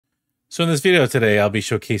So in this video today, I'll be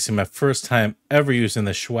showcasing my first time ever using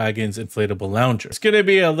the Shwaggins Inflatable Lounger. It's going to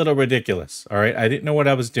be a little ridiculous, all right? I didn't know what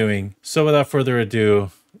I was doing. So without further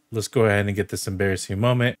ado, let's go ahead and get this embarrassing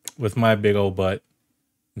moment with my big old butt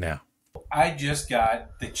now. I just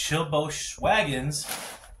got the Chillbo Shwaggins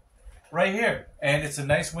right here. And it's a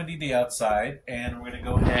nice windy day outside. And we're going to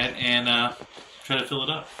go ahead and try to fill it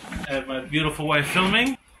up. I have my beautiful wife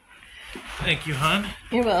filming. Thank you, hon.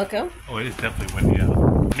 You're welcome. Oh, it is definitely windy out.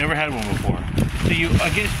 Never had one before. So you, I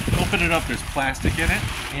guess, open it up, there's plastic in it,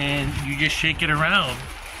 and you just shake it around.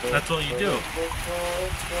 That's all you do.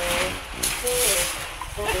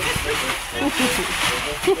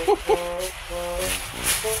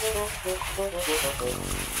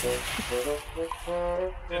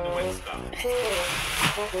 And the wind stops.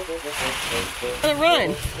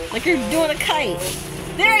 Run, like you're doing a kite.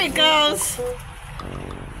 There it goes.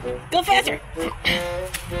 Go faster.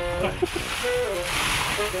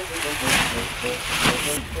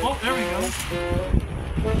 Oh, there we go.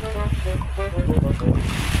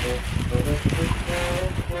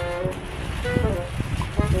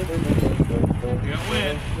 We got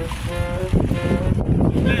wind.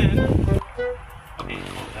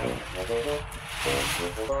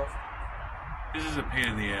 This is a pain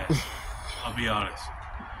in the ass, I'll be honest.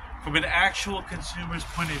 From an actual consumer's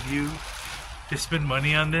point of view, to spend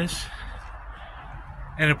money on this,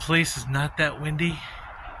 and a place is not that windy,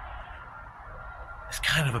 it's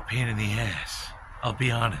kind of a pain in the ass, I'll be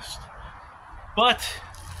honest. But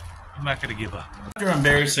I'm not gonna give up. After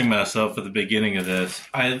embarrassing myself at the beginning of this,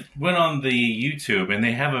 I went on the YouTube and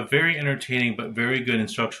they have a very entertaining but very good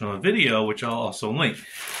instructional video, which I'll also link.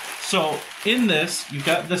 So in this, you've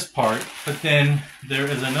got this part, but then there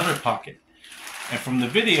is another pocket. And from the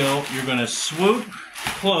video, you're gonna swoop,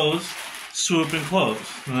 close, swoop and close.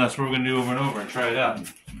 And that's what we're going to do over and over and try it out. So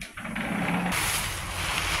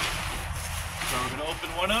we're going to open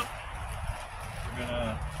one up. We're going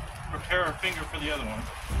to prepare our finger for the other one.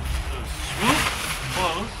 So swoop,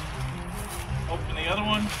 close. Open the other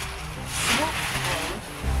one. Swoop, close.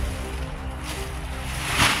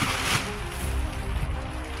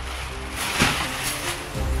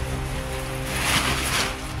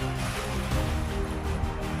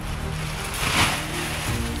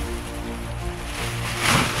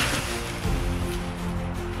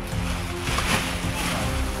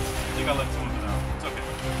 I'll let someone know. It's okay.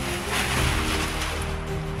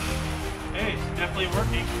 Hey, it's definitely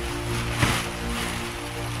working.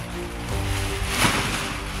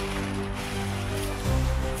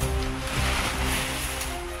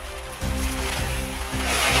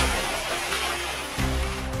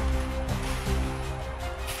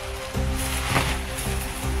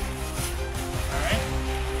 Alright.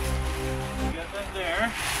 We got that there.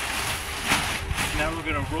 Now we're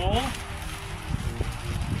going to roll.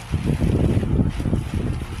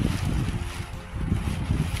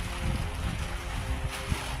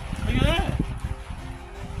 Look at that!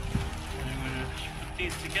 And I'm going to put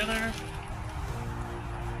these together.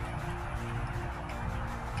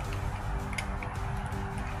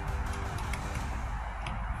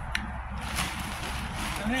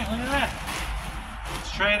 Alright, look at that.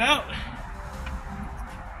 Let's try it out.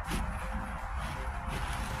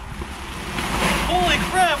 Holy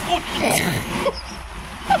crap! Oh.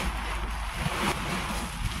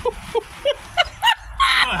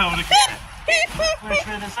 Let's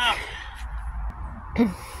try this out.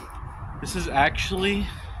 This is actually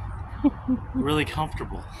really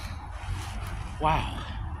comfortable. Wow.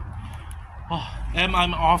 Oh, and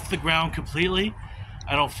I'm off the ground completely.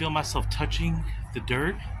 I don't feel myself touching the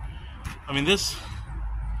dirt. I mean, this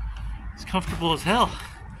is comfortable as hell.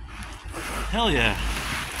 Hell yeah.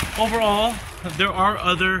 Overall, there are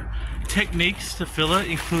other techniques to fill it,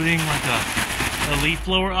 including like a leaf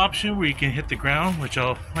blower option where you can hit the ground, which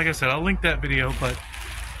like I said, I'll link that video, but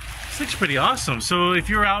this looks pretty awesome. So if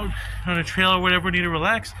you're out on a trail or whatever, need to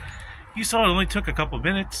relax, you saw it only took a couple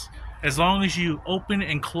minutes. As long as you open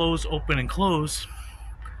and close,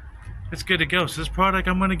 it's good to go. So this product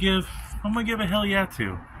I'm gonna give a hell yeah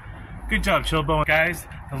to. Good job, Chillbo. Guys,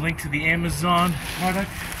 the link to the Amazon product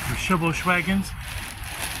for Chillbo Shwaggins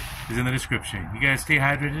is in the description. You guys stay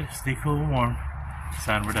hydrated, stay cool and warm.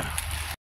 Sign, we're done.